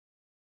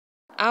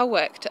Our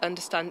work to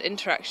understand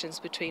interactions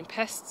between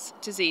pests,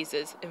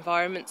 diseases,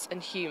 environments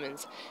and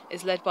humans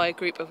is led by a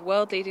group of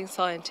world-leading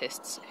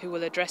scientists who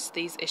will address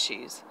these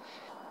issues.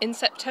 In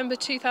September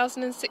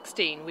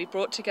 2016, we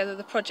brought together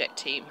the project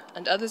team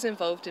and others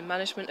involved in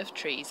management of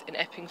trees in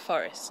Epping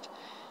Forest.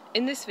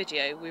 In this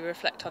video, we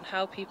reflect on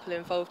how people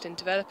involved in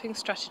developing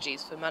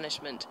strategies for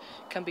management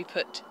can be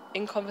put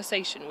in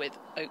conversation with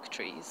oak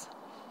trees.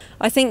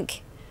 I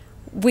think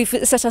we've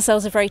set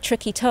ourselves a very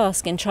tricky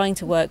task in trying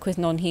to work with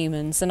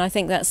non-humans, and I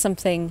think that's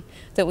something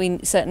that we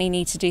certainly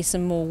need to do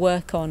some more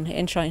work on,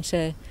 in trying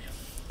to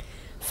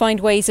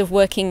find ways of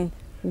working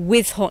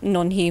with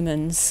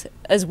non-humans,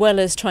 as well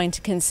as trying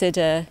to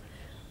consider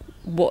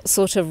what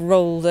sort of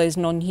role those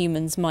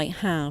non-humans might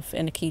have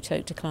in acute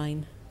oak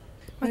decline.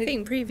 I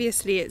think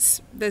previously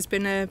there's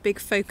been a big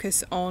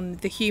focus on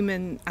the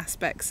human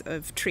aspects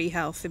of tree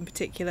health, in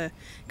particular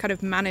kind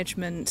of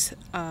management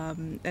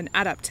and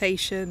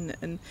adaptation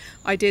and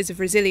ideas of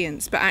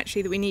resilience, but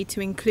actually that we need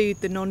to include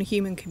the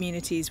non-human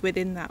communities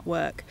within that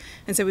work.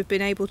 And so we've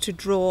been able to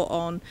draw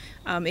on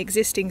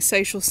existing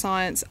social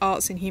science,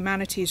 arts and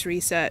humanities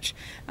research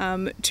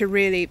to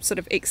really sort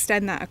of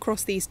extend that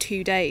across these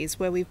 2 days,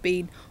 where we've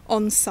been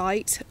on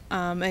site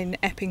in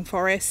Epping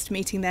Forest,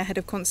 meeting their head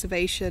of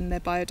conservation, their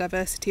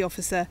biodiversity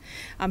officer,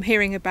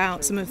 hearing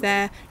about some of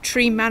their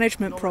tree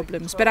management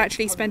problems, but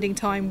actually spending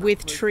time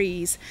with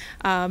trees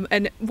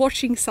and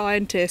watching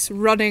scientists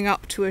running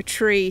up to a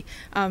tree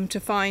to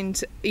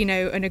find,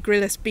 an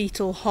Agrillus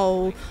beetle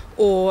hole,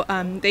 or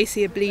they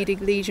see a bleeding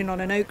lesion on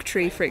an oak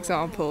tree, for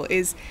example,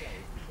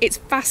 it's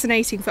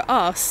fascinating for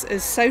us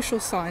as social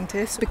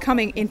scientists,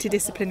 becoming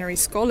interdisciplinary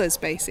scholars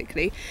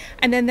basically,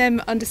 and then them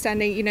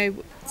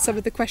understanding, some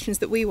of the questions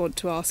that we want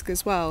to ask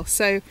as well.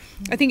 So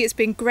I think it's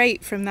been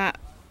great from that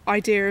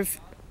idea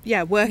of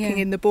working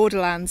in the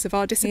borderlands of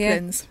our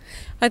disciplines.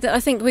 I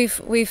think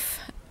we've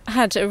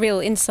had a real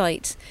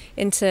insight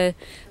into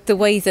the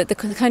way that the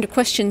kind of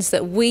questions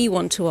that we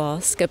want to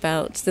ask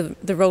about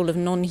the role of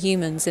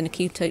non-humans in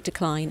acute oak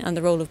decline and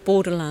the role of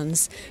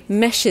borderlands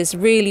meshes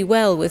really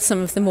well with some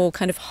of the more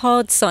kind of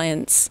hard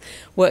science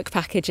work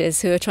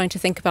packages who are trying to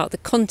think about the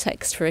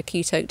context for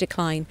acute oak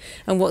decline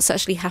and what's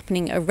actually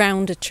happening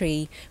around a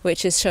tree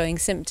which is showing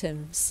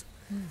symptoms.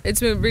 It's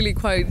been really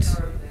quite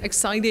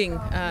exciting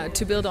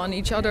to build on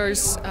each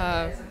other's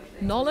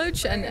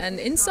knowledge and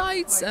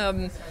insights.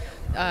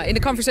 In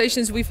the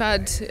conversations we've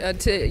had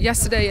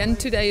yesterday and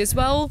today as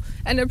well,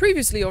 and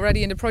previously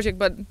already in the project,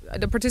 but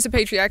the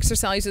participatory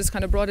exercises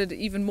kind of brought it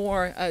even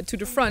more to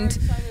the front,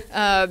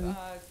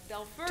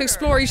 to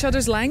explore each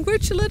other's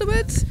language a little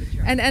bit,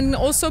 and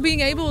also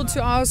being able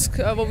to ask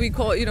what we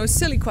call,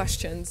 silly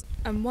questions.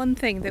 And one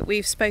thing that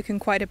we've spoken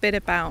quite a bit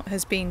about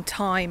has been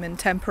time and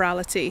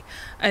temporality,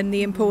 and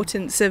the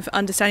importance of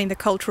understanding the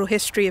cultural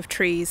history of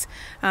trees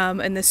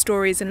and the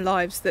stories and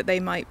lives that they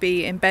might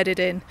be embedded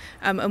in,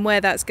 and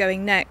where that's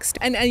going next.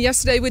 And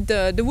yesterday with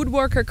the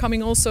woodworker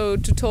coming also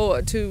to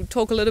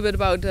talk a little bit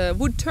about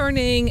wood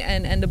turning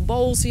and the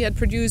bowls he had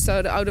produced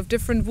out of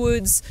different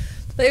woods.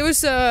 It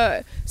was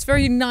it's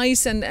very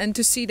nice and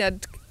to see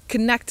that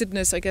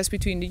connectedness, I guess,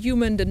 between the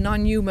human, the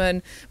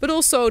non-human, but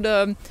also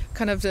the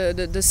kind of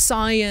the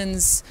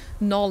science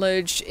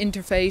knowledge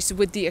interface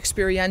with the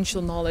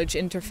experiential knowledge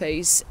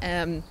interface,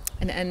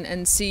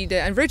 and see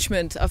the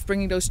enrichment of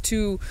bringing those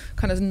two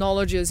kind of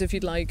knowledges, if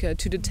you'd like,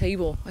 to the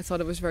table. I thought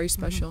it was very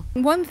special.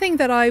 One thing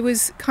that I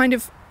was kind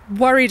of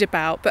worried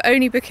about, but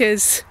only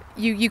because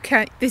you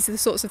can't, these are the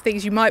sorts of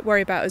things you might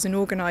worry about as an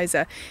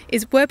organiser,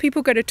 is were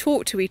people going to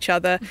talk to each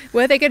other?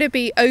 Were they going to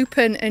be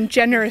open and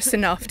generous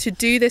enough to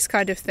do this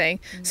kind of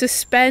thing?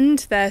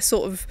 Suspend their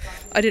sort of,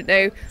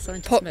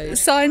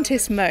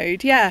 scientist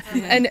mode,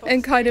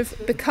 and kind of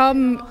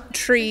become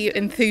tree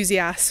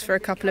enthusiasts for a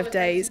couple of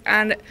days.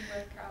 And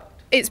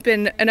it's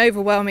been an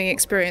overwhelming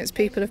experience.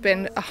 People have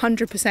been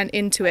 100%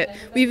 into it.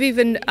 We've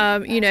even,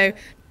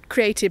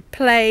 created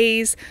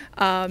plays,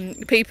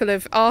 people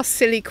have asked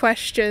silly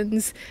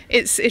questions.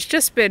 It's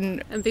just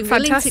been and been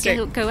fantastic.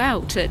 Willing to go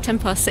out at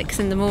 6:10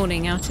 in the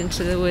morning out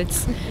into the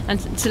woods and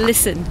to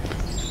listen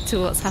to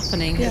what's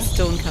happening as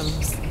dawn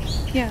comes.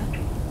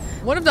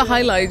 One of the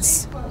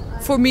highlights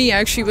for me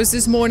actually was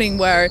this morning,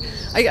 where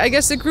I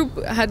guess the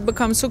group had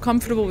become so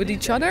comfortable with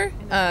each other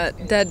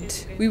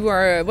that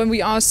when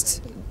we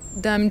asked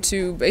them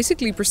to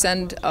basically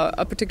present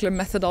a particular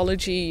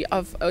methodology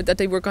of that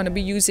they were going to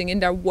be using in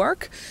their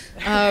work,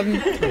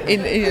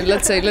 in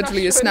let's say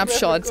literally a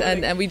snapshot,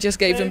 and we just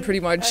gave them pretty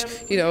much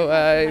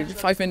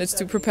 5 minutes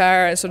to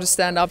prepare and sort of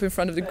stand up in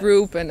front of the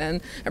group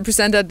and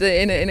present that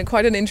in a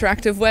quite an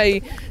interactive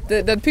way,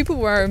 that people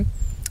were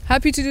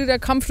happy to do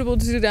that, comfortable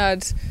to do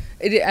that.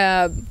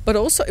 But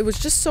also it was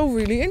just so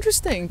really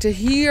interesting to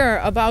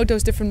hear about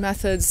those different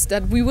methods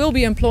that we will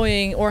be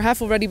employing or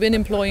have already been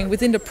employing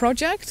within the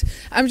project.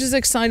 I'm just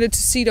excited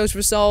to see those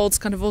results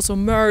kind of also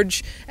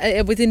merge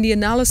within the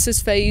analysis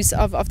phase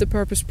of the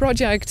Purpose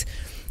project.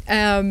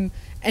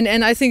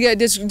 And I think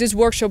this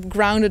workshop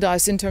grounded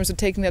us in terms of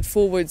taking that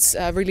forwards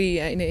really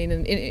in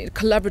a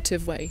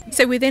collaborative way.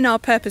 So within our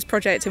purpose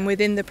project and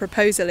within the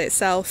proposal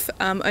itself,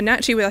 and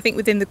actually I think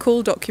within the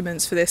call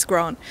documents for this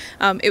grant,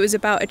 it was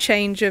about a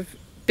change of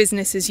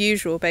business as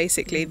usual,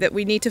 basically, that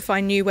we need to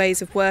find new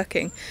ways of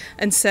working.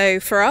 And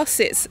so for us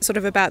it's sort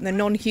of about the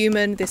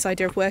non-human, this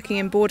idea of working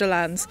in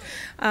borderlands.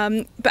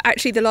 But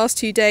actually the last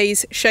 2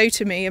 days show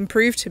to me and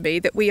prove to me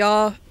that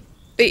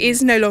it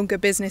is no longer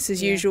business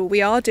as usual.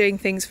 We are doing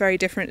things very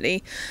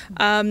differently.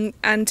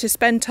 And to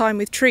spend time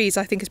with trees,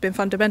 I think, has been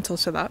fundamental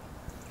to that.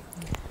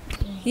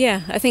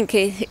 Yeah, I think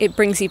it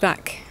brings you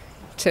back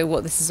to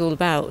what this is all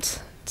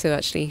about, to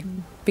actually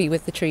be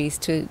with the trees,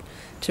 to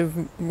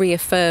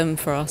reaffirm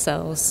for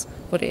ourselves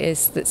what it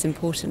is that's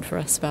important for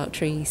us about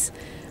trees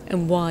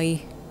and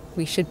why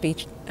we should be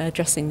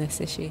addressing this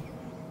issue.